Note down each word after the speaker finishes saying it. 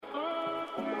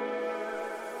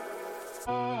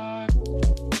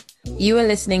You are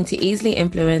listening to Easily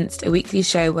Influenced, a weekly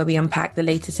show where we unpack the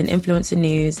latest in influencer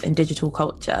news and digital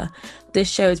culture. This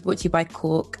show is brought to you by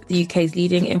Cork, the UK's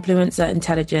leading influencer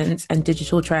intelligence and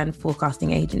digital trend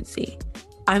forecasting agency.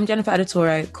 I'm Jennifer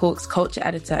Editoro, Cork's culture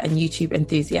editor and YouTube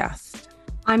enthusiast.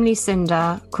 I'm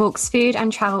Lucinda, Cork's food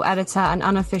and travel editor and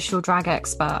unofficial drag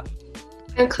expert.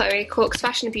 I'm Chloe, Cork's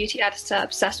fashion and beauty editor,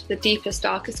 obsessed with the deepest,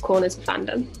 darkest corners of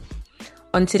fandom.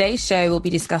 On today's show, we'll be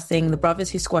discussing the brothers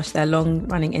who squashed their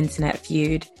long-running internet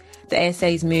feud, the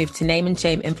ASA's move to name and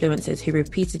shame influencers who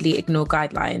repeatedly ignore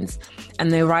guidelines, and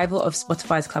the arrival of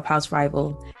Spotify's Clubhouse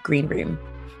rival, Green Room.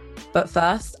 But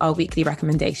first, our weekly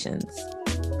recommendations.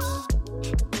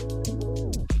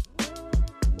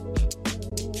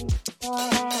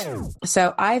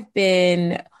 So I've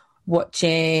been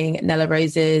watching Nella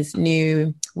Rose's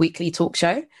new weekly talk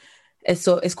show.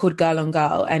 It's called Girl on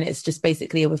Girl, and it's just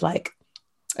basically with like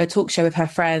a talk show with her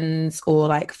friends or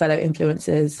like fellow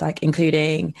influencers, like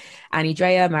including Annie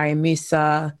Dreyer, Mariam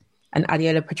Musa, and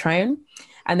Adiola Patron.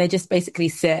 And they just basically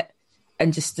sit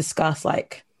and just discuss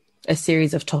like a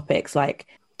series of topics, like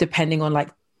depending on like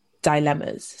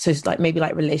dilemmas. So it's like maybe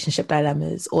like relationship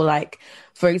dilemmas, or like,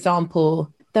 for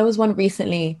example, there was one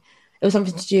recently, it was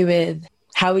something to do with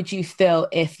how would you feel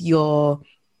if your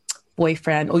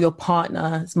boyfriend or your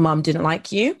partner's mum didn't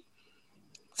like you?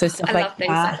 So stuff I love things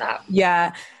like that.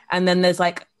 Yeah. And then there's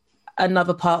like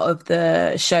another part of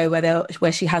the show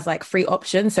where she has like 3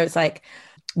 options. So it's like,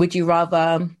 would you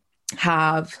rather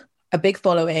have a big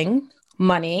following,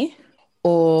 money,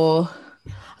 or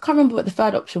I can't remember what the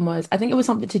third option was. I think it was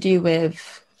something to do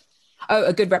with,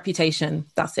 a good reputation.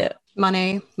 That's it.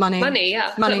 Money,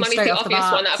 yeah. Money's the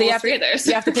obvious one out of all 3 of those.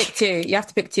 You have to pick 2. You have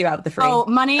to pick 2 out of the 3. Oh,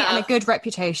 money and a good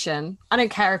reputation. I don't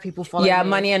care if people follow me.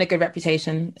 Money and a good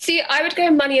reputation. See, I would go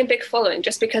money and big following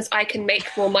just because I can make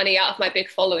more money out of my big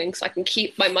following, so I can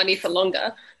keep my money for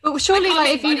longer. But surely,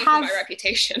 like, if you have my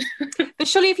reputation. But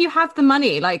surely, if you have the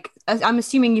money, like, I'm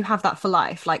assuming you have that for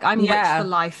life. Like, I'm rich for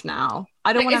life now.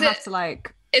 I don't want to have to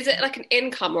like. Is it like an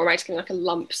income, or am I taking like a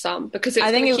lump sum? Because it's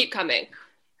going to keep coming.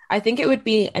 I think it would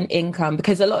be an income,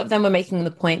 because a lot of them were making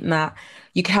the point that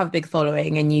you can have a big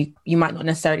following and you might not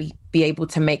necessarily be able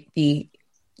to make the,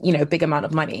 big amount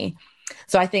of money.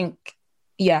 So I think,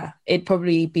 it'd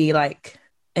probably be like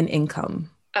an income.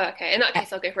 Oh, okay. In that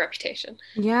case, I'll go for reputation.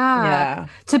 Yeah.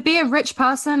 To be a rich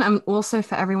person and also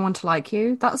for everyone to like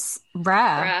you, that's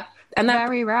rare. And that's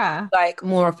very rare. Like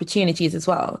more opportunities as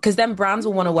well. Because then brands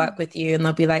will want to work with you and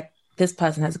they'll be like, this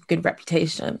person has a good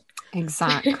reputation.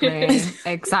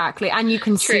 Exactly. And you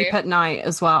can sleep at night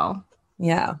as well.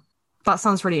 Yeah. That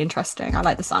sounds really interesting. I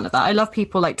like the sound of that. I love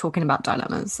people like talking about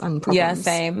dilemmas and problems. Yeah,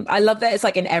 same. I love that it's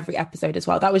like in every episode as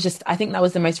well. I think that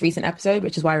was the most recent episode,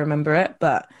 which is why I remember it.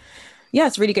 But yeah,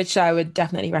 it's a really good show. I would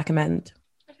definitely recommend.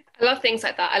 I love things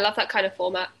like that. I love that kind of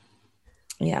format.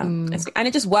 Yeah. And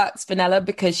it just works for Nella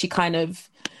because she kind of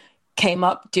came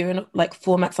up doing like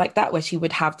formats like that where she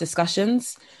would have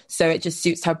discussions, so it just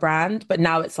suits her brand. But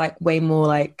now it's like way more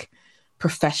like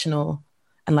professional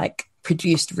and like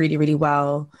produced really, really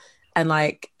well, and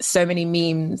like so many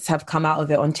memes have come out of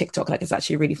it on TikTok. Like it's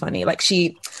actually really funny. Like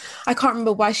I can't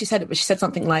remember why she said it, but she said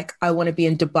something like, I want to be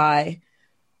in Dubai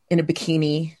in a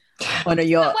bikini on a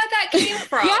yacht. Where that came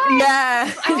from?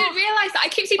 Yeah. I didn't realise that. I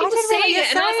keep seeing people saying it,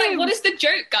 and I was like, what is the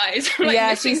joke, guys? I'm like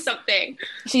missing something.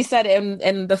 She said it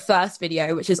in the first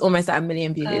video, which is almost at 1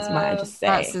 million views, might I just say.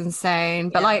 That's insane.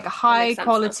 But like high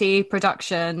quality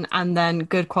production and then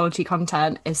good quality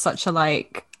content is such a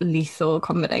like lethal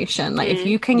combination. Like if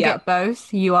you can get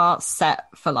both, you are set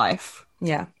for life.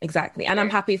 Yeah, exactly. And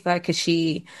I'm happy for her because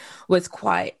she was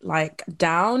quite like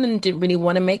down and didn't really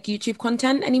want to make YouTube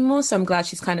content anymore. So I'm glad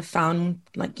she's kind of found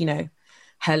like,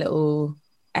 her little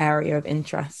area of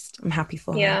interest. I'm happy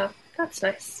for her. Yeah, that's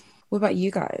nice. What about you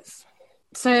guys?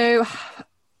 So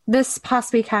this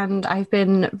past weekend, I've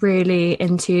been really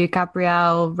into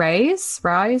Gabrielle Rise.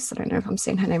 I don't know if I'm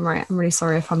saying her name right. I'm really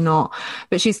sorry if I'm not.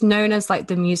 But she's known as like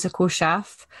the musical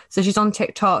chef. So she's on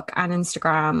TikTok and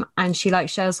Instagram, and she like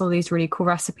shares all these really cool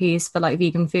recipes for like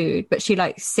vegan food. But she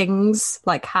like sings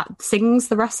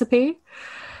the recipe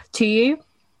to you.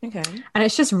 Okay. And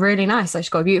it's just really nice. Like she's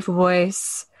got a beautiful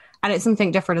voice, and it's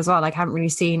something different as well. Like I haven't really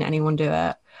seen anyone do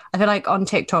it. I feel like on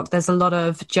TikTok, there's a lot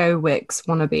of Joe Wicks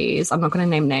wannabes. I'm not going to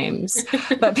name names,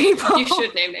 but people... You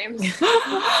should name names.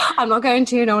 I'm not going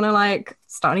to. I don't want to like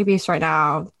start any beefs right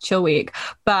now. Chill week.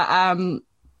 But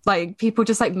like people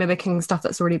just like mimicking stuff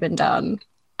that's already been done.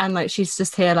 And like she's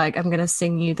just here like, I'm going to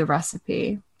sing you the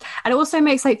recipe. And it also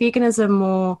makes like veganism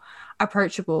more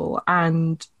approachable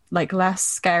and like less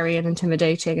scary and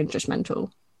intimidating and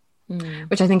judgmental.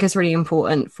 which I think is really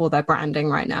important for their branding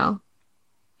right now.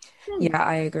 Yeah,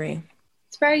 I agree.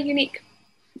 It's very unique.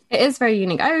 It is very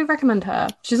unique. I would recommend her.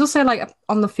 She's also like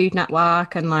on the Food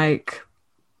Network, and like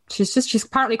she's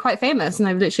apparently quite famous, and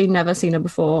I've literally never seen her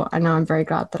before, and now I'm very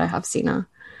glad that I have seen her.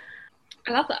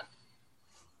 I love that.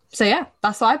 So yeah,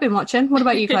 that's what I've been watching. What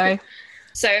about you, Chloe?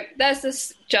 So there's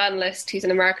this journalist who's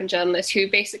an American journalist who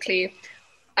basically,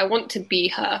 I want to be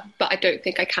her, but I don't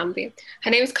think I can be.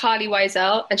 Her name is Carly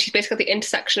Wiesel, and she's basically the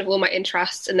intersection of all my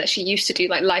interests, and that she used to do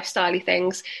like lifestyle-y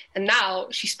things, and now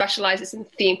she specializes in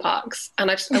theme parks,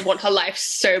 and I want her life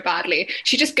so badly.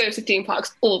 She just goes to theme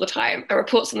parks all the time and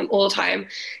reports on them all the time,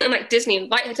 and like Disney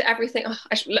invite her to everything.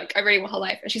 I really want her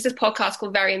life. And she's this podcast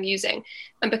called Very Amusing,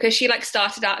 and because she like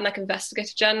started out in like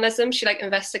investigative journalism, she like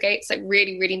investigates like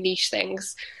really, really niche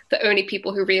things that only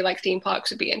people who really like theme parks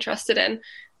would be interested in.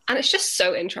 And it's just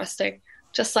so interesting.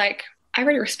 Just like, I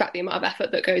really respect the amount of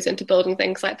effort that goes into building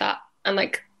things like that, and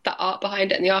like the art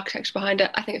behind it and the architecture behind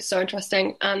it. I think it's so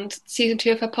interesting. And season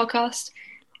 2 of her podcast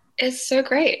is so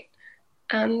great.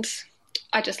 And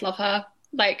I just love her.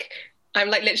 Like, I'm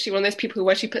like literally one of those people who,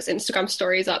 when she puts Instagram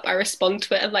stories up, I respond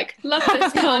to it and like, love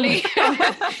this, Carly.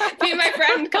 Be my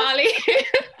friend, Carly.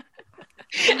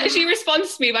 And she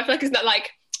responds to me, but I feel like, isn't that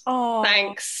like, oh,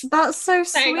 thanks. That's so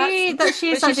sweet that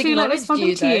she's actually like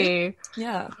responding to you.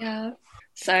 Yeah.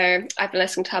 So I've been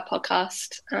listening to her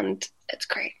podcast, and it's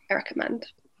great. I recommend.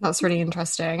 That's really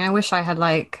interesting. I wish I had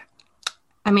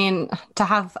to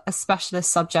have a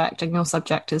specialist subject, and your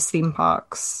subject is theme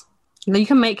parks. You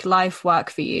can make life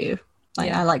work for you.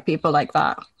 I like people like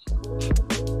that.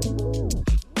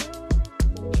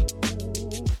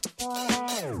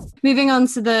 Moving on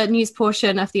to the news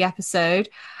portion of the episode.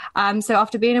 So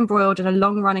after being embroiled in a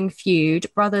long-running feud,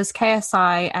 brothers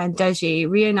KSI and Deji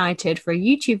reunited for a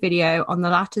YouTube video on the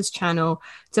latter's channel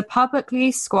to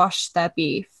publicly squash their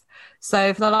beef.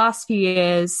 So for the last few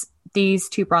years, these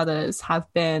two brothers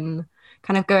have been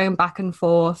kind of going back and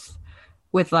forth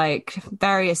with like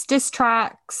various diss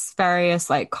tracks, various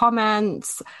like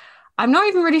comments. I'm not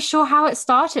even really sure how it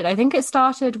started. I think it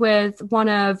started with one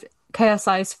of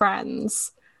KSI's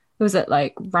friends. Was it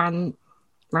like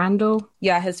Randall?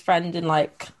 Yeah, his friend and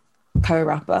like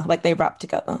co-rapper. Like they rap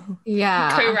together.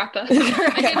 Yeah. Co-rapper.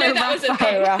 I didn't know that was a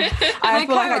thing. I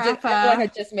feel like I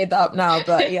just made that up now,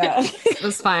 but yeah.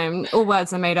 It's fine. All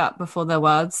words are made up before they're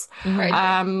words.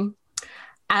 Right.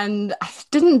 And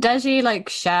didn't Deji like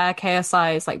share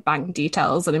KSI's like bank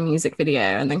details in a music video,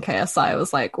 and then KSI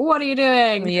was like, "What are you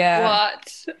doing?" Yeah.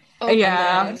 What? Oh,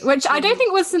 yeah. Which I don't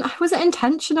think was it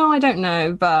intentional? I don't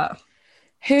know, but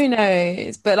who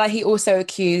knows? But like he also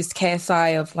accused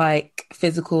KSI of like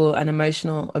physical and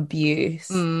emotional abuse,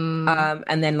 and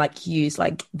then like used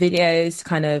like videos to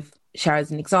kind of share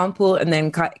as an example, and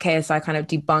then KSI kind of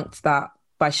debunked that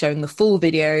by showing the full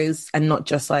videos and not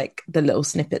just like the little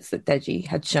snippets that Deji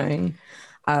had shown,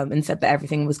 and said that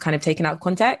everything was kind of taken out of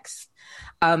context.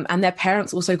 And their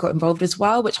parents also got involved as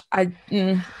well, which I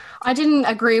didn't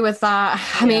agree with that.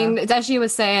 I mean, Deji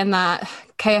was saying that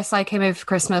KSI came over for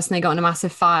Christmas and they got in a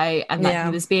massive fight, and that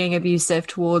he was being abusive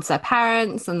towards their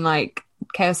parents, and like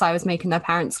KSI was making their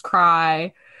parents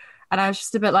cry. And I was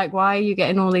just a bit like, why are you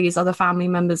getting all these other family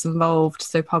members involved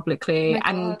so publicly?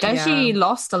 And Deji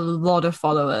lost a lot of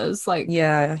followers, like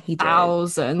he did.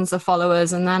 Thousands of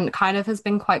followers, and then kind of has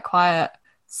been quite quiet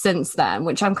since then,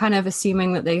 which I'm kind of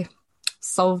assuming that they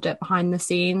solved it behind the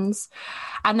scenes.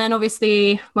 And then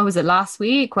obviously, what was it, last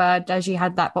week where Deji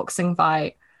had that boxing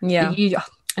fight? Yeah.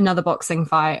 Another boxing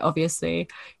fight, obviously.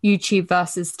 YouTube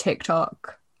versus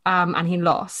TikTok. And he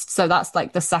lost. So that's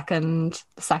like the second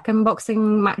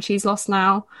boxing match he's lost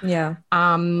now. Yeah.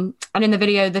 And in the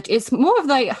video, that it's more of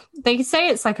like, they say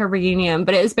it's like a reunion,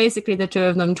 but it is basically the two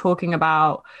of them talking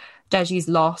about Deji's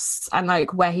loss and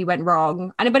like where he went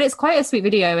wrong. But it's quite a sweet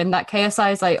video, in that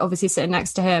KSI is like obviously sitting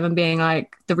next to him and being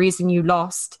like, the reason you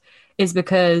lost is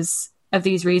because of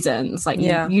these reasons. Like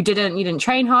you didn't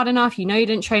train hard enough, you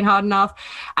didn't train hard enough,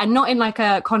 and not in like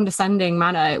a condescending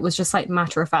manner. It was just like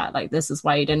matter of fact, like this is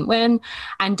why you didn't win.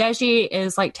 And Deji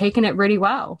is like taking it really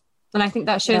well, and I think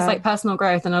that shows like personal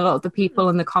growth. And a lot of the people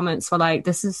in the comments were like,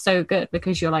 this is so good,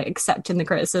 because you're like accepting the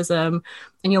criticism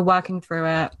and you're working through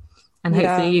it, and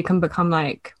hopefully you can become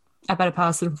like a better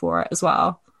person for it as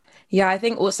well. I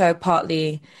think also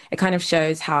partly it kind of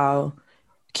shows how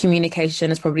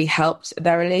communication has probably helped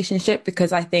their relationship,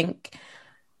 because I think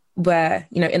where,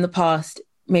 in the past,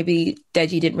 maybe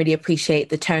Deji didn't really appreciate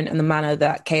the tone and the manner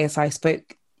that KSI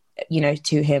spoke,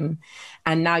 to him.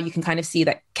 And now you can kind of see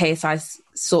that KSI's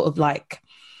sort of like,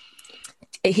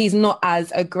 he's not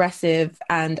as aggressive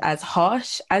and as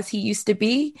harsh as he used to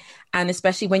be. And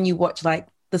especially when you watch like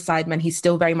the sidemen. He's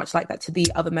still very much like that to the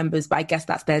other members, but I guess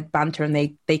that's their banter and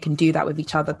they can do that with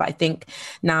each other. But I think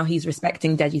now he's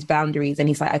respecting Deji's boundaries and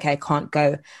he's like, okay, I can't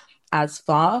go as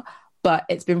far. But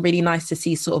it's been really nice to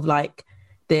see sort of like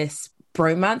this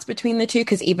bromance between the two,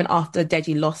 because even after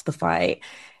Deji lost the fight,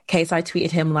 KSI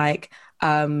tweeted him like,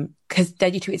 because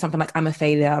Deji tweeted something like, I'm a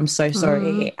failure, I'm so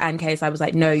sorry. And KSI was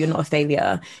like, no, you're not a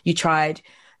failure. You tried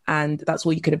and that's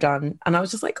all you could have done. And I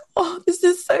was just like, oh, this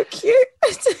is so cute.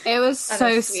 It was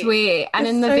so sweet. And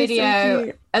in the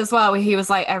video as well, where he was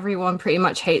like, everyone pretty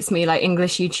much hates me, like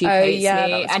English YouTube hates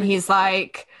me. And he's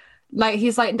like,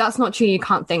 that's not true. You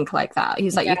can't think like that.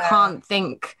 He's like, you can't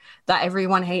think that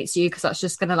everyone hates you because that's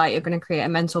just gonna like, you're gonna create a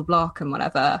mental block and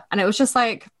whatever. And it was just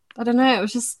like, I don't know, it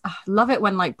was just, I love it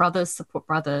when like brothers support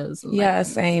brothers. And, yeah, like,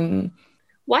 same.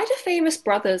 Why do famous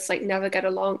brothers like never get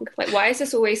along? Like, why is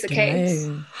this always the case?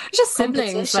 It's just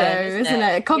siblings, though, isn't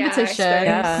it?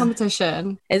 Competition.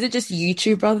 Competition. Is it just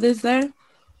YouTube brothers though,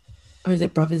 or is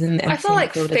it brothers in the I feel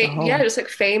like field as a whole? just like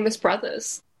famous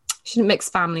brothers. Shouldn't mix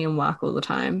family and work all the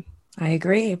time. I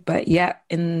agree, but yeah,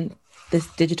 in this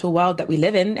digital world that we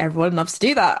live in, everyone loves to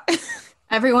do that.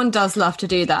 Everyone does love to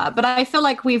do that, but I feel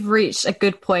like we've reached a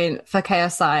good point for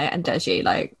KSI and Deji.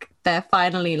 Like, they're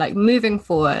finally like moving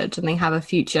forward and they have a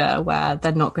future where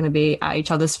they're not going to be at each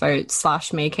other's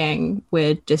throats / making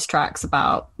weird diss tracks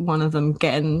about one of them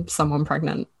getting someone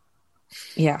pregnant.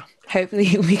 Yeah,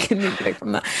 hopefully we can move away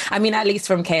from that. I mean, at least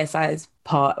from KSI's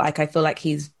part, like I feel like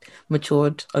he's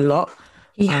matured a lot.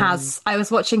 He has. I was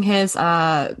watching his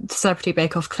Celebrity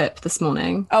Bake Off clip this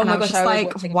morning. Oh my gosh! I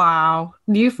was like, wow,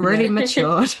 you've really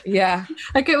matured. Yeah,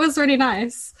 like it was really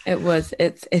nice. It was.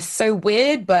 It's so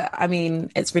weird, but I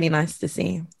mean, it's really nice to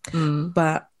see.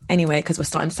 But anyway, because we're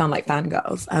starting to sound like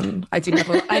fangirls, and I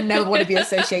never want to be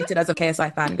associated as a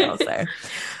KSI fangirl. So,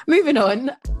 moving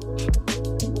on.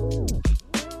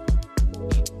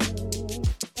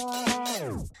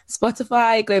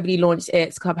 Spotify globally launched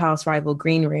its Clubhouse rival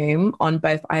Green Room on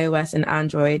both iOS and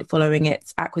Android following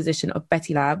its acquisition of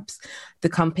Betty Labs, the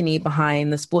company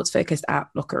behind the sports-focused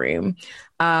app Locker Room.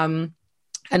 And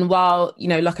while,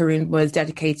 Locker Room was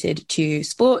dedicated to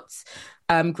sports,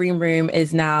 Green Room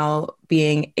is now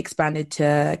being expanded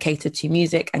to cater to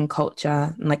music and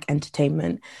culture and like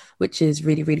entertainment, which is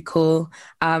really, really cool.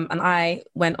 And I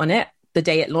went on it the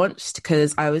day it launched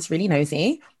because I was really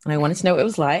nosy and I wanted to know what it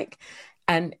was like.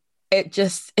 And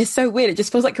it's so weird. It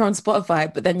just feels like you're on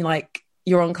Spotify, but then like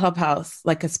you're on Clubhouse,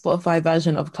 like a Spotify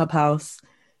version of Clubhouse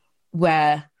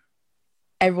where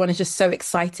everyone is just so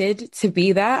excited to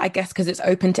be there, I guess, because it's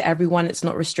open to everyone. It's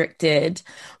not restricted,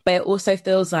 but it also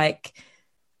feels like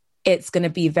it's going to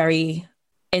be very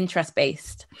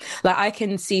interest-based. Like I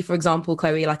can see, for example,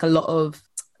 Chloe, like a lot of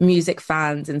music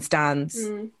fans and stans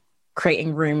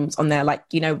creating rooms on there, like,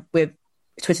 with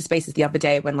Twitter Spaces the other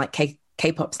day when like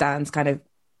K-pop stans kind of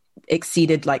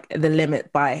exceeded like the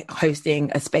limit by hosting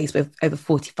a space with over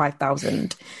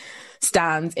 45,000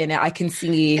 stands in it. I can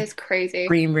see it's crazy.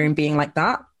 Green Room being like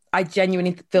that. I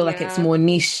genuinely feel like it's more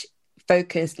niche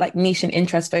focused, like niche and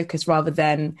interest focused, rather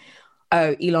than,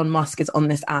 oh, Elon Musk is on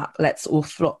this app, let's all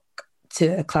flock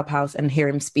to Clubhouse and hear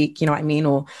him speak, you know what I mean?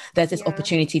 Or there's this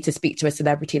opportunity to speak to a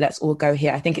celebrity, let's all go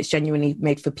here. I think it's genuinely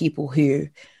made for people who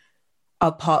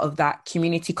are part of that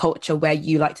community culture where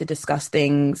you like to discuss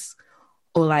things,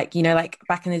 or like, like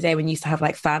back in the day when you used to have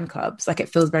like fan clubs, like it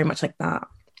feels very much like that.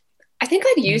 I think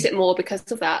I'd use it more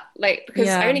because of that, like because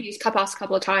I only used Clubhouse a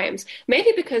couple of times,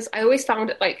 maybe because I always found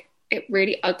it like it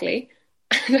really ugly.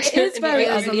 It is very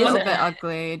ugly, a little bit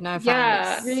ugly. No offense.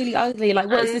 Yeah, it's really ugly. Like,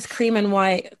 what is this cream and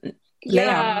white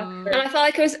layout? And I felt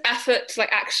like it was effort to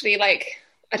like actually like,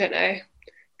 I don't know,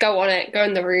 go on it, go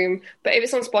in the room. But if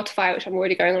it's on Spotify, which I'm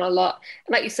already going on a lot,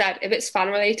 and like you said, if it's fan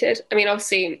related, I mean,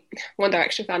 obviously One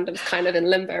Direction fandom's kind of in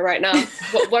limbo right now.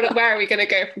 Where are we going to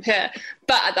go from here?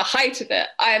 But at the height of it,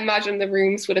 I imagine the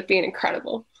rooms would have been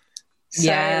incredible. So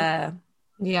yeah.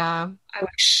 I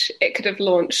wish it could have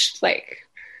launched like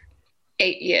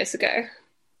 8 years ago.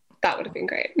 That would have been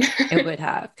great. It would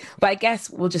have. But I guess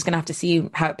we're just going to have to see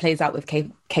how it plays out with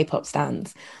K-pop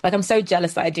stans. Like, I'm so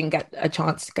jealous that I didn't get a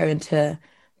chance to go into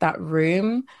that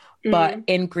room. But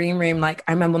in Green Room, like,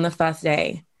 I remember on the first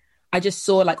day, I just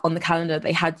saw, like, on the calendar,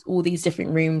 they had all these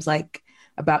different rooms, like,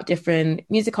 about different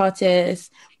music artists.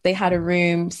 They had a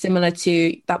room similar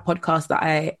to that podcast that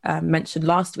I mentioned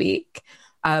last week,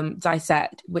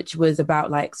 Dissect, which was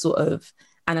about, like, sort of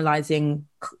analysing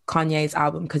Kanye's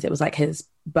album because it was, like, his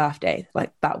birthday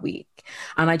like that week,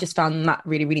 and I just found that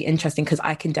really, really interesting because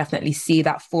I can definitely see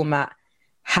that format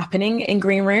happening in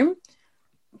Green Room,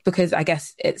 because I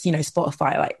guess it's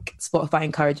Spotify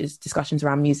encourages discussions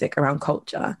around music, around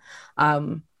culture,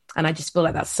 And I just feel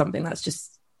like that's something that's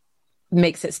just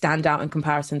makes it stand out in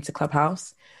comparison to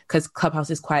Clubhouse, because Clubhouse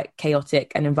is quite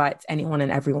chaotic and invites anyone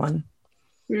and everyone.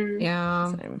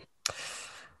 Yeah. So,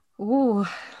 ooh.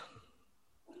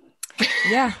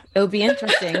 Yeah, it'll be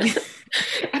interesting. I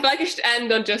feel like it should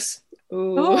end on just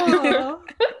ooh. Oh.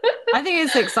 I think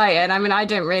it's exciting. I mean, I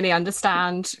don't really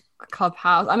understand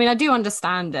Clubhouse. I mean, I do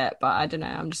understand it, but I don't know.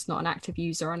 I'm just not an active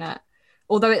user on it.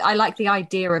 Although I like the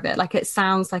idea of it. Like, it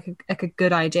sounds like a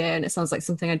good idea, and it sounds like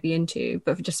something I'd be into.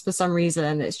 But for some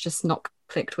reason, it's just not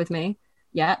clicked with me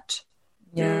yet.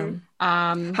 Yeah.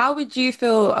 How would you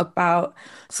feel about,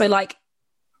 so like,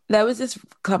 there was this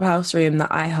Clubhouse room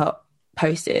that IHOP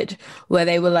posted where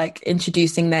they were like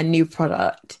introducing their new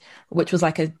product, which was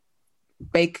like a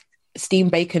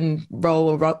steamed bacon roll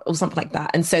or something like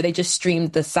that. And so they just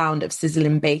streamed the sound of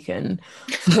sizzling bacon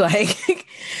for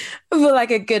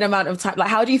like a good amount of time. Like,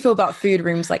 how do you feel about food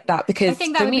rooms like that? Because I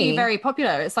think that would be very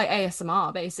popular. It's like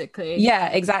ASMR, basically. Yeah,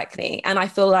 exactly. And I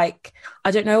feel like,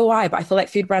 I don't know why, but I feel like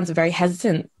food brands are very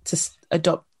hesitant to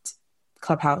adopt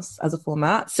Clubhouse as a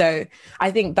format. So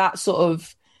I think that sort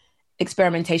of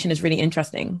experimentation is really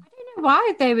interesting. I don't know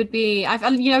why they would be.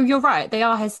 You're right. They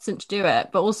are hesitant to do it,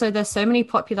 but also there's so many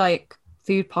popular like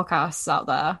food podcasts out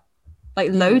there,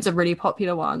 like loads of really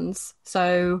popular ones.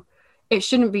 So it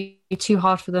shouldn't be too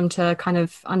hard for them to kind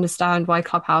of understand why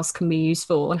Clubhouse can be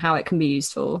useful and how it can be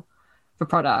useful for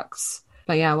products.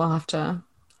 But yeah, we'll have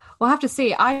to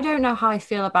see. I don't know how I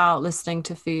feel about listening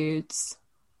to Foods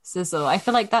Sizzle. I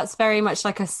feel like that's very much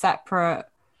like a separate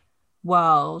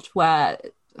world where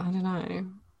I don't know.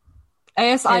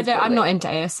 I'm not into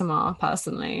ASMR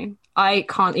personally. I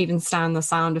can't even stand the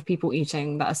sound of people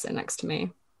eating that are sitting next to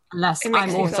me unless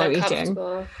I'm also eating.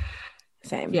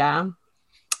 Same. Yeah.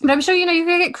 But I'm sure, you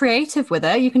can get creative with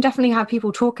it. You can definitely have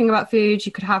people talking about food.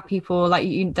 You could have people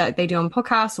that they do on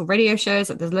podcasts or radio shows.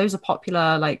 Like, there's loads of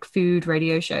popular like food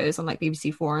radio shows on like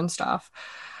BBC Four and stuff.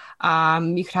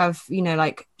 You could have,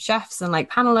 like chefs and like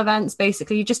panel events.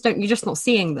 Basically, you're just not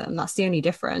seeing them. That's the only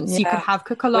difference. Yeah. You could have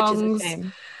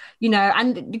cook-alongs,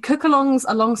 and cook-alongs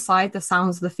alongside the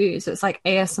sounds of the food. So it's like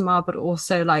ASMR, but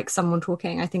also like someone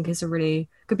talking. I think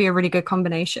could be a really good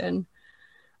combination.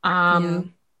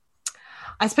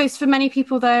 I suppose for many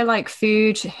people though, like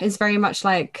food is very much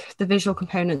like the visual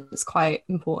component is quite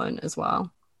important as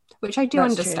well, which I do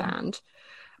understand.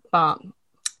 True. But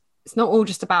it's not all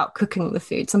just about cooking the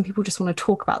food. Some people just want to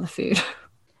talk about the food.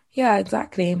 Yeah,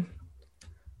 exactly.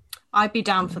 I'd be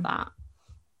down for that.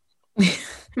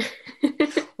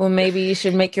 Well, maybe you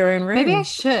should make your own room. Maybe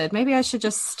I should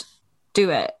just do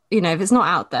it. If it's not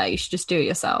out there, you should just do it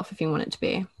yourself if you want it to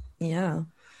be. Yeah.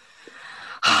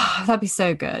 That'd be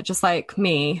so good. Just like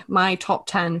me, my top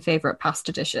 10 favorite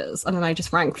pasta dishes, and then I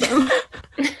just rank them.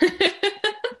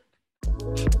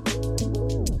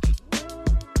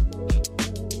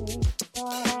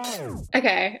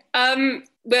 Okay.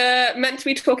 We're meant to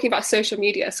be talking about social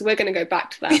media, so we're going to go back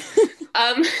to that.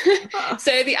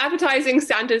 So the Advertising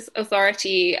Standards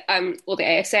Authority, or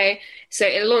the ASA, so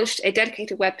it launched a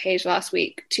dedicated webpage last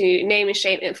week to name and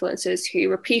shame influencers who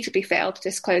repeatedly fail to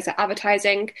disclose their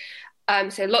advertising.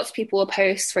 So lots of people will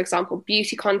post, for example,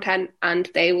 beauty content, and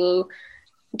they will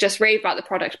just rave about the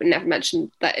product but never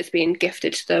mention that it's being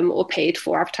gifted to them or paid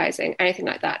for advertising, anything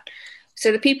like that.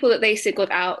 So the people that they singled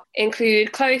out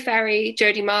include Chloe Ferry,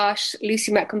 Jodie Marsh,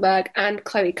 Lucy Mecklenburg, and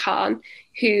Chloe Khan,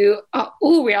 who are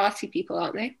all reality people,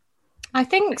 aren't they? I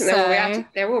think so.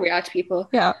 They're all reality people.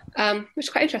 Yeah. Which is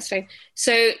quite interesting.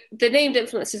 So the named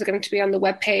influencers are going to be on the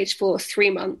webpage for 3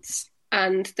 months,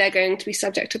 and they're going to be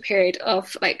subject to a period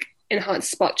of like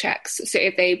enhanced spot checks. So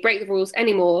if they break the rules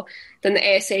anymore, then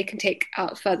the ASA can take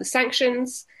out further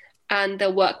sanctions, and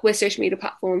they'll work with social media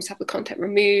platforms to have the content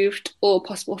removed or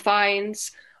possible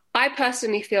fines. I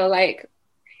personally feel like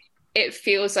it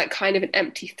feels like kind of an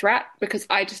empty threat, because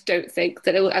I just don't think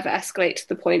that it will ever escalate to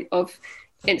the point of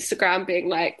Instagram being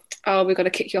like, oh, we're going to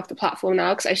kick you off the platform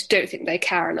now, because I just don't think they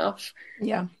care enough.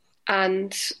 Yeah.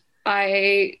 And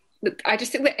I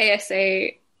just think the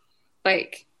ASA,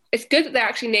 like, it's good that they're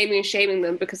actually naming and shaming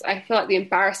them, because I feel like the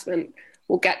embarrassment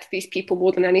will get to these people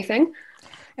more than anything.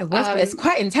 It was, but it's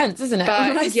quite intense, isn't it? But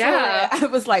when I saw it, I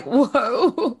was like,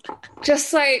 whoa.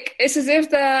 Just like, it's as if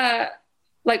they're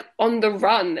like on the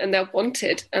run and they're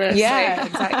wanted. And it's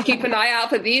exactly. Keep an eye out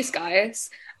for these guys.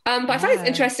 But I find it's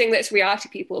interesting that it's reality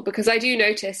people, because I do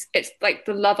notice it's like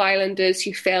the Love Islanders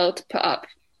who fail to put up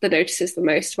the notices the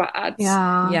most about ads.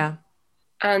 Yeah.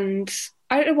 And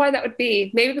I don't know why that would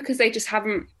be. Maybe because they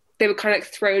were kind of like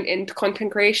thrown into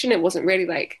content creation. It wasn't really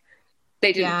like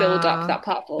they didn't build up that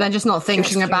platform. They're just not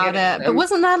thinking about it. But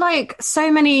wasn't there like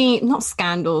so many, not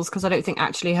scandals, because I don't think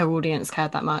actually her audience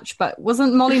cared that much, but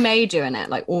wasn't Molly May doing it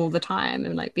like all the time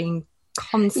and like being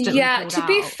constantly to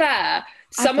be fair,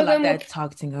 some of them they're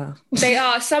targeting her. They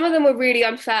are. Some of them were really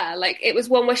unfair. Like, it was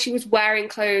one where she was wearing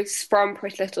clothes from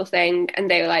Pretty Little Thing, and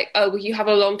they were like, oh, well, you have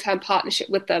a long-term partnership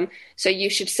with them, so you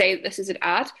should say that this is an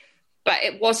ad. But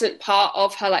it wasn't part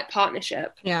of her, like,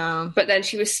 partnership. Yeah. But then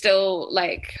she was still,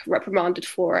 like, reprimanded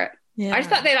for it. Yeah. I just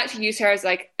thought they like to use her as,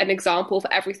 like, an example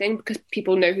for everything because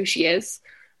people know who she is.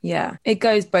 Yeah, it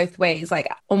goes both ways.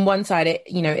 Like, on one side, it,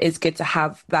 you know, is good to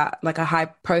have that, like, a high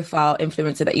profile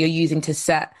influencer that you're using to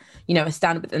set, you know, a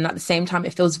standard. But then at the same time,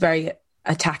 it feels very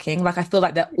attacking. Like, I feel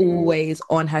like they're always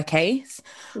on her case,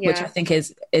 which I think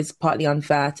is partly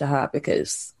unfair to her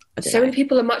because so many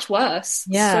people are much worse.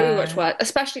 Yeah. So much worse.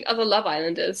 Especially other Love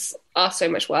Islanders are so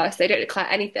much worse. They don't declare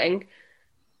anything.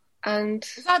 And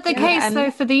is that the case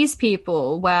though for these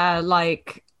people where,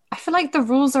 like, I feel like the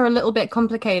rules are a little bit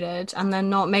complicated and they're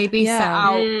not maybe set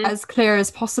out as clear as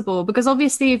possible, because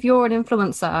obviously if you're an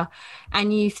influencer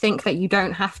and you think that you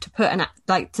don't have to put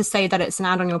to say that it's an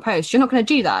ad on your post, you're not going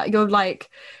to do that. You're like,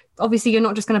 obviously you're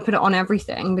not just going to put it on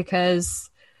everything because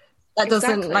that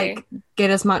doesn't like get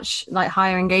as much like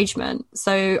higher engagement.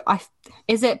 So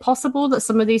is it possible that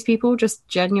some of these people just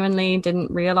genuinely didn't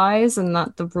realize and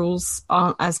that the rules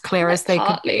aren't as clear as they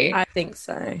could be? I think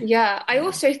so. Yeah, I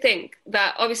also think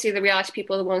that obviously the reality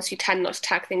people are the ones who tend not to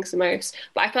tag things the most,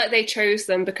 but I feel like they chose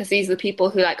them because these are the people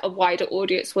who, like, a wider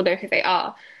audience will know who they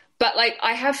are. But, like,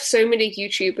 I have so many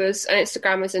YouTubers and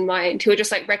Instagrammers in mind who are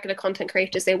just, like, regular content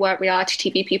creators. They weren't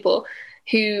reality TV people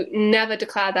who never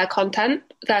declare their content,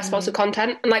 their sponsored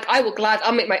content. And, like,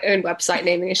 I'll make my own website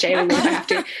naming and shaming if I have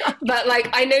to. But, like,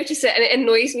 I notice it and it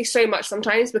annoys me so much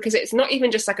sometimes because it's not even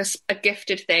just, like, a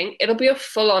gifted thing. It'll be a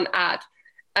full-on ad.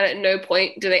 And at no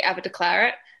point do they ever declare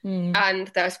it. And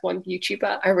there's one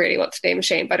YouTuber I really want to name and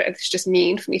shame, but it's just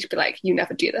mean for me to be like, you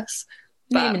never do this.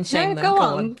 But name and shame, no, go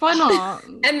on. Why not?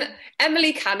 And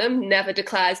Emily Canham never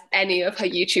declares any of her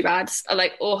YouTube ads,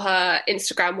 or her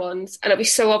Instagram ones, and it'll be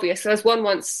so obvious. There was one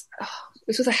once,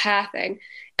 this was a hair thing,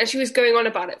 and she was going on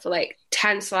about it for like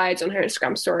 10 slides on her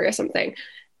Instagram story or something,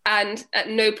 and at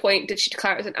no point did she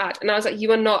declare it as an ad. And I was like,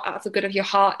 you are not out of the good of your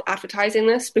heart advertising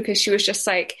this, because she was just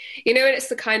like, you know, and it's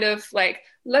the kind of like,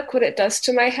 look what it does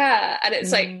to my hair, and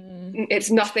it's like,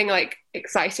 it's nothing like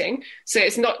exciting, so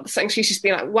it's not something she's just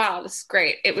being like, wow, this is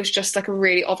great. It was just like a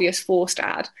really obvious forced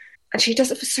ad, and she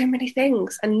does it for so many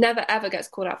things and never ever gets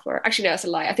called out for it. Actually, no, that's a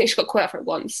lie. I think she got called out for it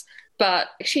once, but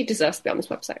she deserves to be on this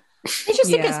website. I just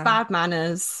think it's bad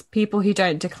manners, people who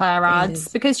don't declare ads,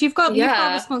 because you've got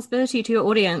a responsibility to your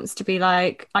audience to be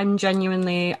like, I'm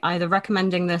genuinely either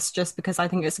recommending this just because I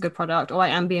think it's a good product or I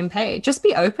am being paid. Just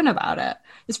be open about it.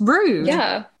 It's rude.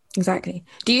 Yeah, exactly.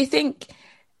 Do you think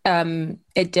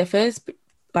it differs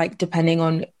like depending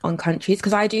on countries?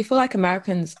 Because I do feel like I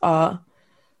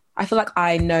feel like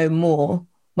I know more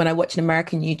when I watch an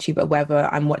American YouTuber, whether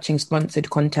I'm watching sponsored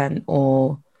content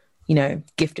or, you know,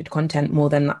 gifted content, more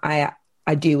than I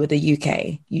do with a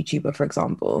UK YouTuber, for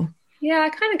example. Yeah, I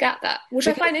kind of get that, which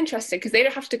I find interesting because they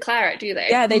don't have to declare it, do they?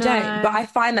 Yeah, they don't. But I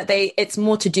find that it's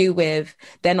more to do with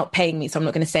they're not paying me, so I'm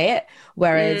not going to say it.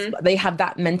 Whereas they have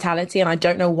that mentality, and I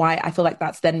don't know why. I feel like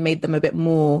that's then made them a bit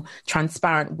more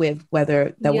transparent with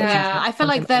whether they're watching. Yeah, I feel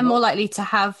like they're more likely to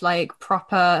have like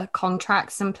proper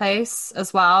contracts in place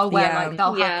as well, where like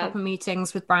they'll have proper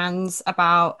meetings with brands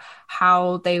about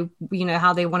how they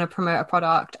want to promote a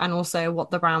product and also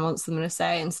what the brand wants them to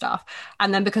say and stuff.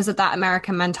 And then because of that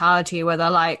American mentality where they're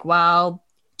like, well,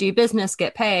 do business,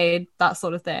 get paid, that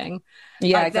sort of thing.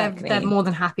 Yeah, like, exactly. They're more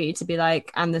than happy to be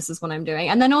like, and this is what I'm doing.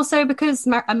 And then also because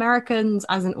Americans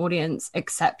as an audience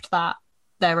accept that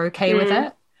they're okay with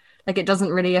it. Like, it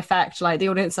doesn't really affect, like, the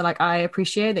audience are like, I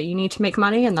appreciate that you need to make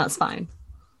money, and that's fine.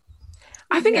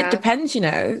 I think it depends, you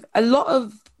know. A lot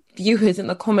of viewers in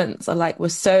the comments are like, we're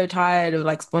so tired of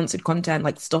like sponsored content,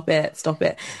 like stop it,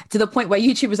 to the point where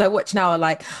YouTubers I watch now are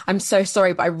like, I'm so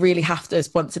sorry, but I really have to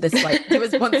sponsor this, like do a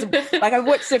sponsor. Like, I've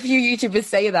watched a few YouTubers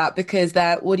say that because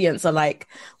their audience are like,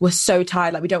 we're so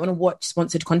tired, like we don't want to watch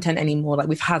sponsored content anymore, like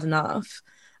we've had enough,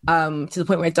 to the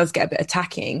point where it does get a bit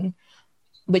attacking,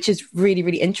 which is really,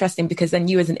 really interesting, because then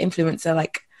you as an influencer,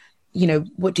 like, you know,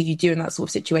 what do you do in that sort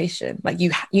of situation? Like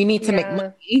you need to make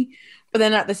money, but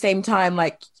then at the same time,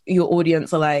 like, your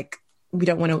audience are like, we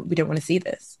don't want to see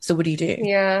this. So what do you do?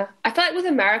 Yeah, I feel like with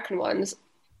American ones,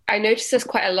 I notice this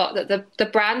quite a lot, that the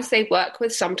brands they work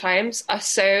with sometimes are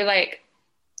so like,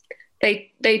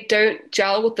 they don't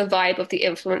gel with the vibe of the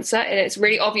influencer, and it's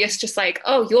really obvious, just like,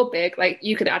 oh, you're big, like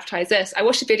you can advertise this. I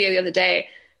watched a video the other day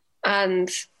and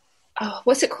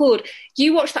what's it called?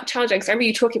 You watched that challenge because I remember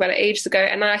you talking about it ages ago,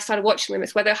 and then I started watching them.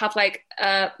 It's where they have like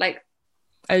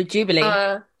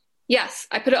Jubilee. Yes,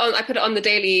 I put it on the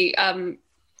daily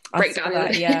breakdown.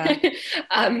 That, yeah.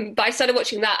 But I started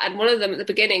watching that, and one of them at the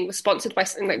beginning was sponsored by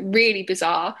something like really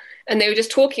bizarre, and they were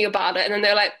just talking about it, and then they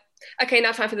were like, "Okay,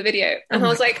 now time for the video," and I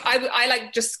was like, I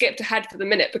like just skipped ahead for the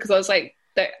minute because I was like,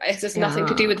 "It's just nothing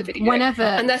to do with the video."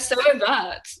 And they're so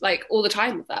overt, like all the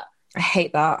time with that. I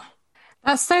hate that.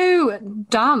 That's so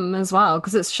dumb as well,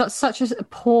 because it's such a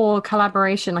poor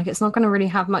collaboration. Like, it's not going to really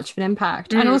have much of an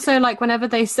impact. And also, like, whenever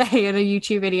they say in a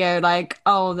YouTube video, like,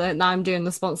 "Oh, now I'm doing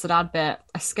the sponsored ad bit,"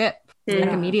 I skip like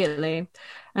immediately.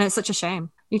 And it's such a shame.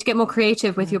 You need to get more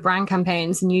creative with your brand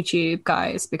campaigns and YouTube,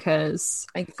 guys, because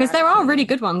there are really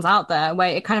good ones out there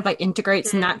where it kind of like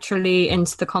integrates naturally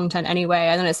into the content anyway.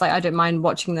 And then it's like, I don't mind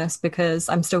watching this because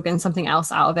I'm still getting something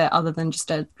else out of it other than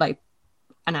just an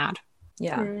ad.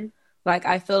 Yeah. Like,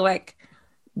 I feel like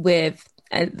with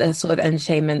the sort of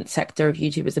entertainment sector of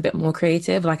YouTube is a bit more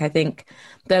creative. Like, I think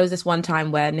there was this one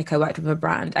time where Nico worked with a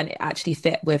brand and it actually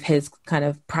fit with his kind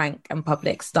of prank and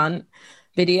public stunt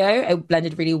video. It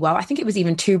blended really well. I think it was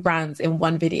even 2 brands in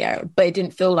one video, but it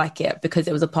didn't feel like it because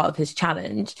it was a part of his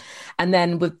challenge. And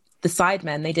then with the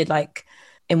Sidemen, they did like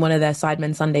in one of their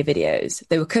Sidemen Sunday videos,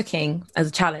 they were cooking as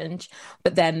a challenge,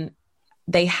 but then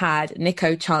they had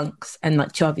Nico, Chunks, and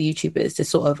like 2 other YouTubers to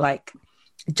sort of like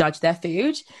judge their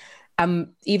food.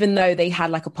 Even though they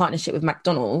had like a partnership with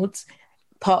McDonald's,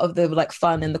 part of the like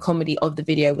fun and the comedy of the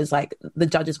video was like the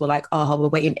judges were like, "Oh, we're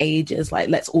waiting ages, like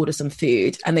let's order some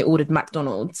food," and they ordered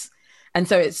McDonald's. And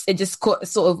so it just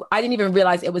sort of, I didn't even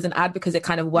realize it was an ad because it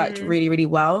kind of worked really, really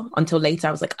well until later.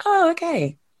 I was like, "Oh,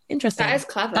 okay, interesting." That is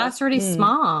clever. That's really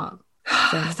smart.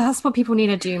 That's what people need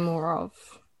to do more of.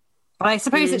 But I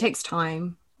suppose it takes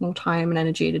more time and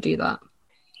energy to do that.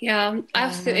 Yeah, I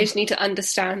also think they just need to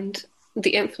understand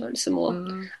the influencer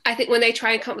more. I think when they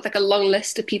try and come up with like a long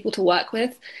list of people to work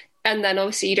with, and then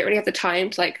obviously you don't really have the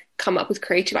time to like come up with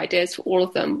creative ideas for all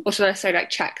of them, or to necessarily like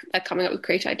check they're coming up with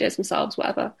creative ideas themselves,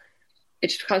 whatever. It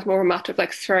just becomes more a matter of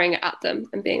like throwing it at them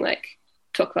and being like,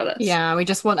 "Talk about this." Yeah, we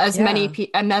just want as many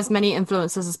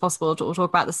influencers as possible to all talk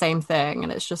about the same thing,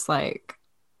 and it's just like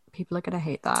people are going to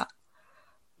hate that.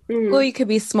 Or you could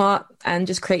be smart and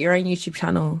just create your own YouTube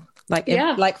channel, like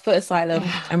Foot Asylum,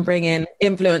 and bring in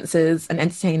influencers and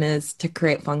entertainers to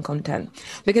create fun content,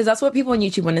 because that's what people on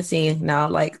YouTube want to see now.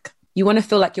 Like, you want to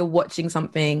feel like you're watching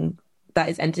something that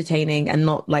is entertaining and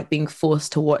not like being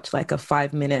forced to watch like a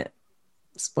 5-minute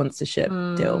sponsorship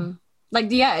deal. Like,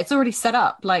 it's already set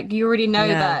up. Like, you already know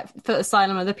that Foot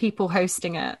Asylum are the people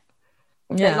hosting it.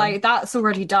 Yeah, like that's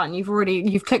already done.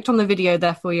 You've clicked on the video,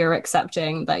 therefore you're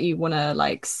accepting that you want to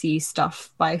like see stuff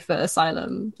by Foot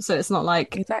Asylum. So it's not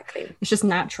like it's just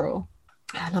natural.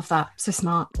 I love that. So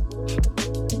smart.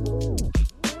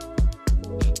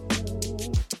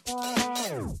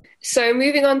 So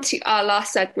moving on to our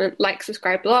last segment, like,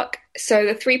 subscribe, block. So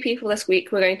the 3 people this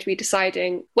week we're going to be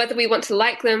deciding whether we want to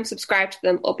like them, subscribe to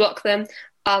them, or block them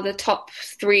are the top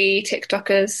 3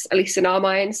 TikTokers, at least in our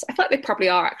minds. I feel like they probably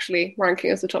are actually ranking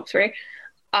as the top 3.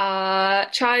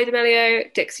 Charli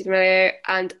D'Amelio, Dixie D'Amelio,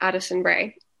 and Addison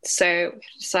Rae. So we have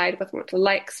to decide whether we want to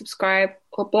like, subscribe,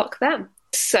 or block them.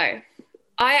 So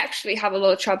I actually have a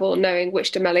lot of trouble knowing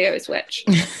which D'Amelio is which.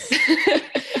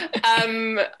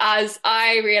 As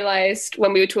I realised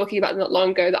when we were talking about them not long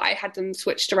ago that I had them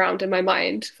switched around in my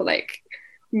mind for like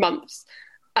months.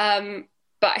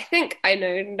 But I think I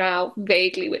know now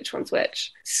vaguely which one's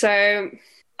which. So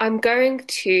I'm going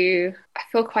to, I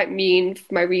feel quite mean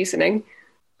for my reasoning.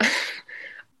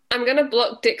 I'm going to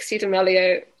block Dixie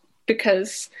D'Amelio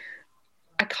because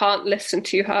I can't listen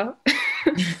to her.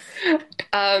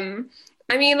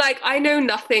 I mean, like, I know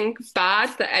nothing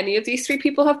bad that any of these 3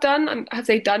 people have done. Have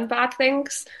they done bad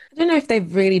things? I don't know if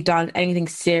they've really done anything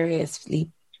seriously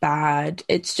bad.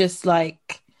 It's just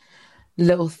like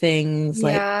little things,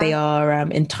 like they are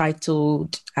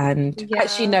entitled, and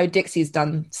actually no, Dixie's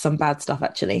done some bad stuff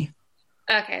actually.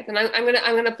 Okay, then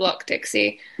I'm gonna block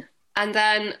Dixie, and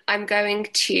then I'm going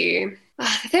to.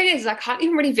 The thing is, I can't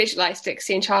even really visualize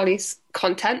Dixie and Charlie's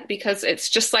content because it's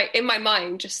just like in my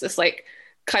mind, just this like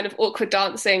kind of awkward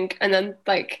dancing, and then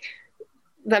like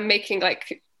them making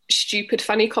like stupid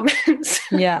funny comments.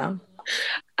 Yeah.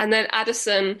 And then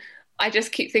Addison, I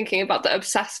just keep thinking about the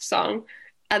Obsessed song.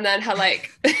 And then her,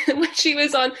 like, when she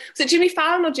was on, was it Jimmy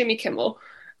Fallon or Jimmy Kimmel?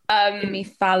 Jimmy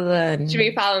Fallon.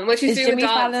 Jimmy Fallon. When she's Is doing Jimmy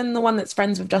Fallon the one that's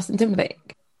friends with Justin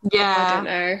Timberlake? Yeah. I don't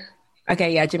know.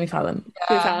 Okay, yeah, Jimmy Fallon.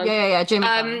 Yeah, Jimmy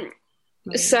Fallon.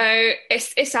 So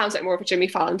it sounds like more of a Jimmy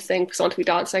Fallon thing because I want to be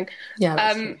dancing.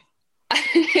 Yeah,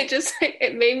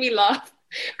 It made me laugh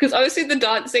because obviously the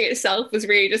dancing itself was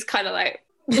really just kind of like,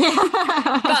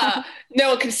 but no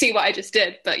one can see what I just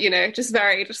did, but just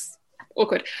very just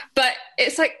awkward. But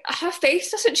it's like her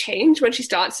face doesn't change when she's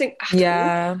dancing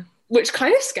at all, which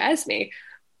kind of scares me.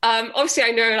 Obviously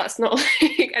I know that's not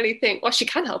like anything. Well, she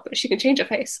can help it. She can change her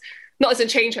face, not as in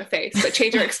change her face, but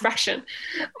change her expression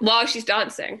while she's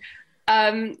dancing.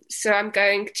 So I'm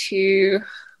going to.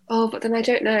 Oh, but then I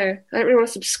don't know. I don't really want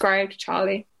to subscribe to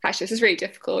Charlie. Actually, this is really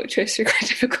difficult. Choice for quite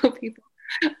difficult people.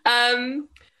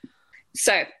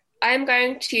 So I'm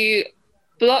going to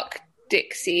block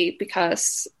Dixie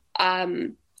because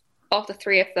of the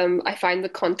three of them, I find the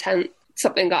content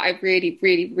something that I really,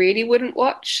 really, really wouldn't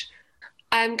watch.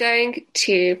 I'm going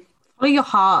to follow your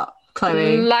heart,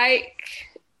 Chloe.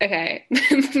 Okay,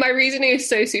 my reasoning is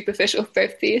so superficial for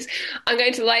both of these. I'm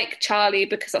going to like Charlie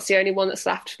because that's the only one that's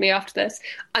left for me after this.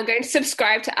 I'm going to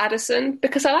subscribe to Addison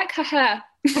because I like her hair.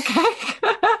 Okay.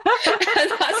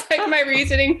 And that's like my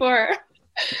reasoning for her.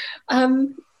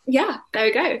 Yeah, there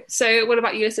we go. So what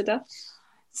about you, Lucinda?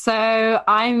 So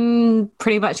I'm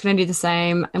pretty much going to do the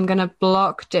same. I'm going to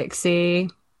block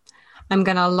Dixie. I'm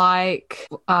going to like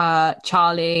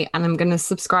Charlie, and I'm going to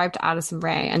subscribe to Addison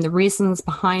Rae. And the reasons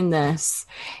behind this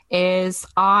is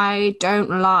I don't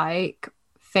like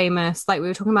famous, like we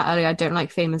were talking about earlier, I don't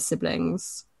like famous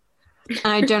siblings. And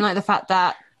I don't like the fact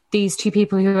that these two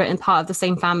people who are in part of the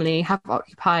same family have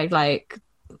occupied like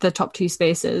the top 2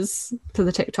 spaces for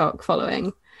the TikTok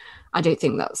following. I don't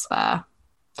think that's fair.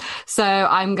 So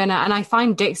I'm going to, and I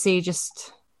find Dixie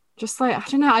just like, I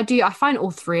don't know, I find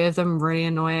all 3 of them really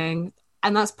annoying.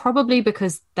 And that's probably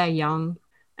because they're young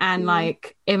and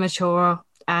like immature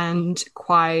and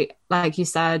quite, like you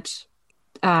said,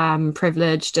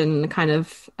 privileged and kind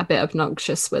of a bit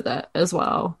obnoxious with it as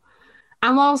well.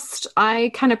 And whilst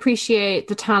I can appreciate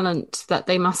the talent that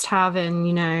they must have in,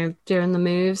 doing the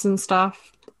moves and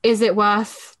stuff, is it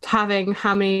worth having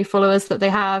how many followers that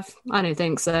they have? I don't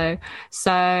think so.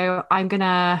 So I'm going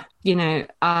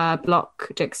to, block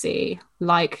Dixie,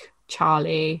 like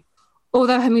Charlie.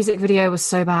 Although her music video was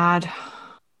so bad.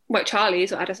 Wait,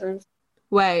 Charlie's or Addison's?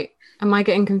 Wait, am I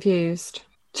getting confused?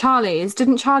 Charlie's?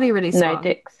 Didn't Charlie release one? No,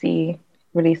 Dixie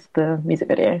released the music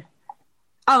video.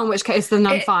 Oh, in which case then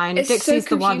I'm fine. Dixie's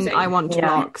so the one I want to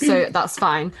block, so that's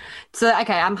fine. So,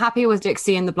 okay, I'm happy with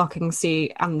Dixie in the blocking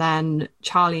seat, and then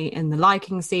Charlie in the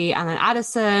liking seat, and then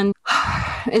Addison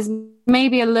is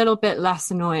maybe a little bit less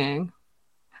annoying,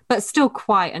 but still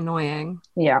quite annoying.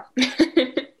 Yeah.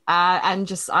 And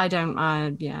just, So I don't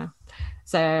know,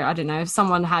 if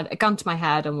someone had a gun to my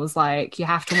head and was like, you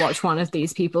have to watch one of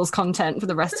these people's content for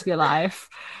the rest of your life,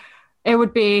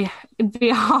 it'd be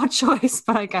a hard choice,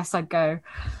 but I guess I'd go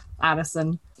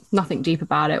Addison. Nothing deep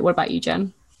about it. What about you,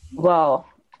 Jen? Well,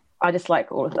 I just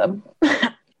like all of them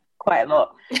quite a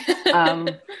lot.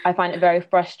 I find it very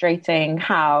frustrating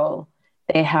how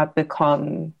they have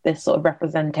become this sort of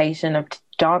representation of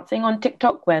dancing on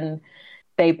TikTok when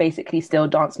they basically steal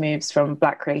dance moves from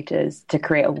Black creators to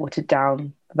create a watered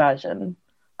down version.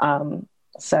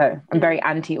 So I'm very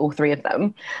anti all 3 of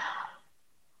them.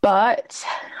 But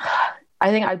I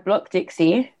think I'd block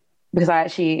Dixie because I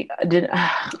actually didn't.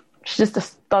 She's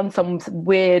just done some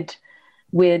weird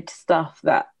stuff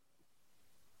that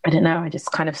I don't know. I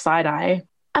just kind of side eye,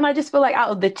 and I just feel like out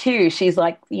of the 2, she's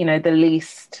like the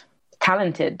least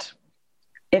talented.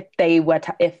 If they were,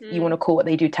 if you want to call what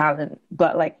they do talent,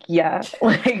 but like yes,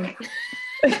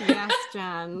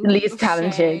 Jan, least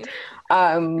talented.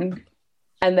 And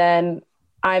then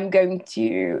I'm going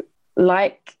to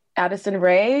like Addison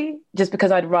Rae just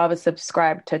because I'd rather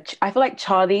subscribe to. I feel like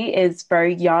Charlie is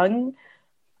very young,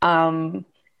 and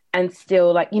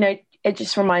still like it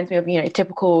just reminds me of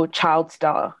typical child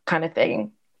star kind of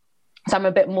thing. So I'm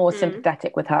a bit more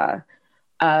sympathetic with her,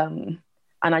 and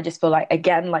I just feel like,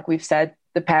 again, like we've said,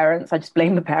 the parents. I just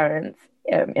blame the parents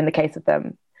in the case of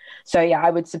them. So yeah, I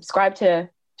would subscribe to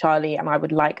Charlie and I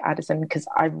would like Addison because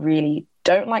I really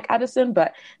don't like Addison,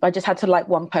 but if I just had to like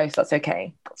one post, that's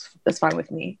okay. That's fine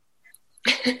with me.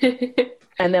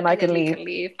 And then I can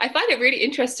leave. I find it really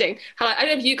interesting how, I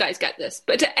don't know if you guys get this,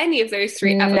 but do any of those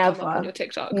 3 ever come up on your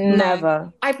TikTok?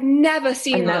 Never. I've never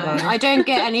seen that. I don't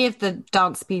get any of the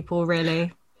dance people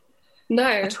really. No.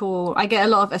 At all. I get a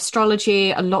lot of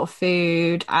astrology, a lot of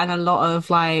food, and a lot of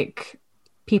like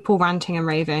people ranting and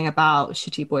raving about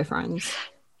shitty boyfriends.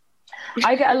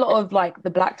 I get a lot of like the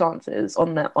Black dancers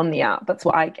on the app. That's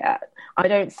what I get. I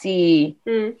don't see.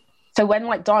 So when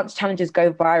like dance challenges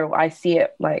go viral, I see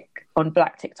it like on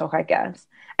Black TikTok, I guess,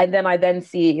 and then I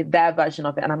see their version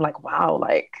of it, and I'm like, wow,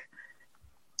 like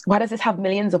why does this have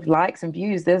millions of likes and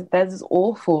views? There's is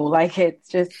awful. Like, it's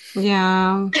just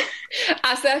Yeah.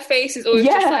 As their face is always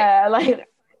just like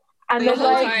and the there's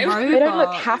whole like time. they don't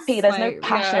look happy. There's no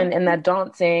passion in their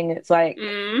dancing. It's like,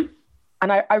 and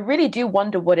I really do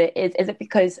wonder what it is. Is it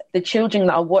because the children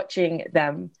that are watching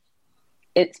them,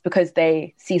 it's because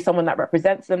they see someone that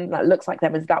represents them, that looks like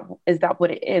them? Is that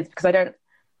what it is? Because I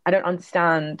don't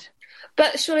understand.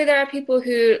 But surely there are people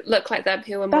who look like them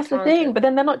who are more That's the talented. thing. But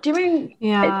then they're not doing.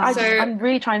 Yeah. I'm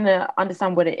really trying to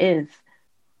understand what it is.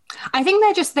 I think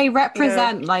they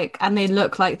represent like, and they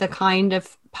look like the kind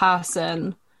of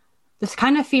person, this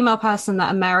kind of female person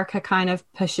that America kind of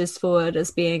pushes forward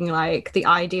as being like the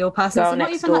ideal person. Girl So not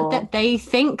next even door. that they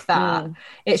think that.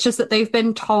 It's just that they've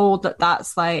been told that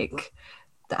that's like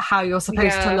how you're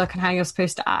supposed to look and how you're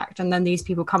supposed to act. And then these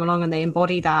people come along and they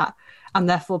embody that. And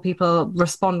therefore people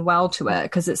respond well to it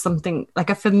because it's something like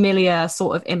a familiar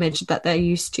sort of image that they're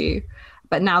used to.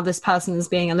 But now this person is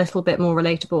being a little bit more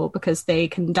relatable because they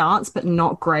can dance, but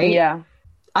not great. Yeah.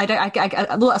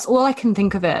 That's all I can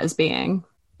think of it as being.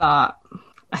 But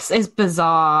it's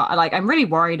bizarre. I'm really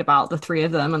worried about the three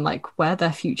of them and like where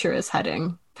their future is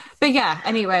heading. But yeah,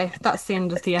 anyway, that's the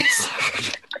end of the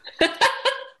episode.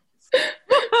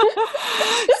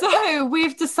 So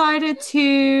we've decided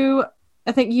to,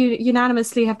 I think you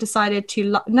unanimously have decided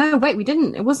to, no, wait, we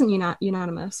didn't. It wasn't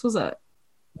unanimous, was it?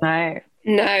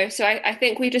 No, so I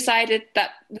think we decided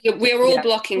that we're all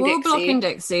blocking Dixie. We're all blocking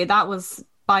Dixie. That was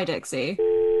by Dixie.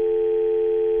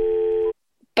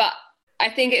 But I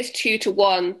think it's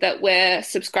 2-1 that we're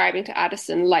subscribing to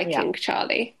Addison liking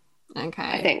Charlie. Okay.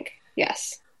 I think,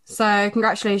 yes. So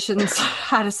congratulations,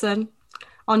 Addison,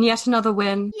 on yet another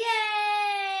win.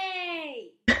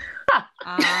 Yay!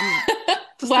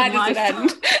 Why does it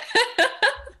end?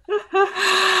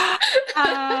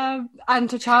 And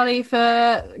to Charlie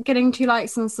for getting 2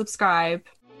 likes and subscribe.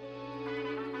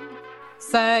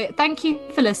 So thank you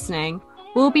for listening.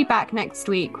 We'll be back next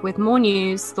week with more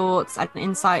news, thoughts, and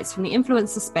insights from the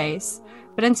influencer space.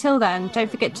 But until then,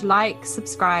 don't forget to like,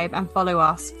 subscribe, and follow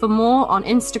us for more on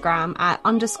Instagram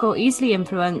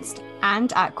 @_easilyinfluenced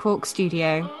and @Quark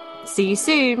Studio. See you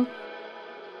soon.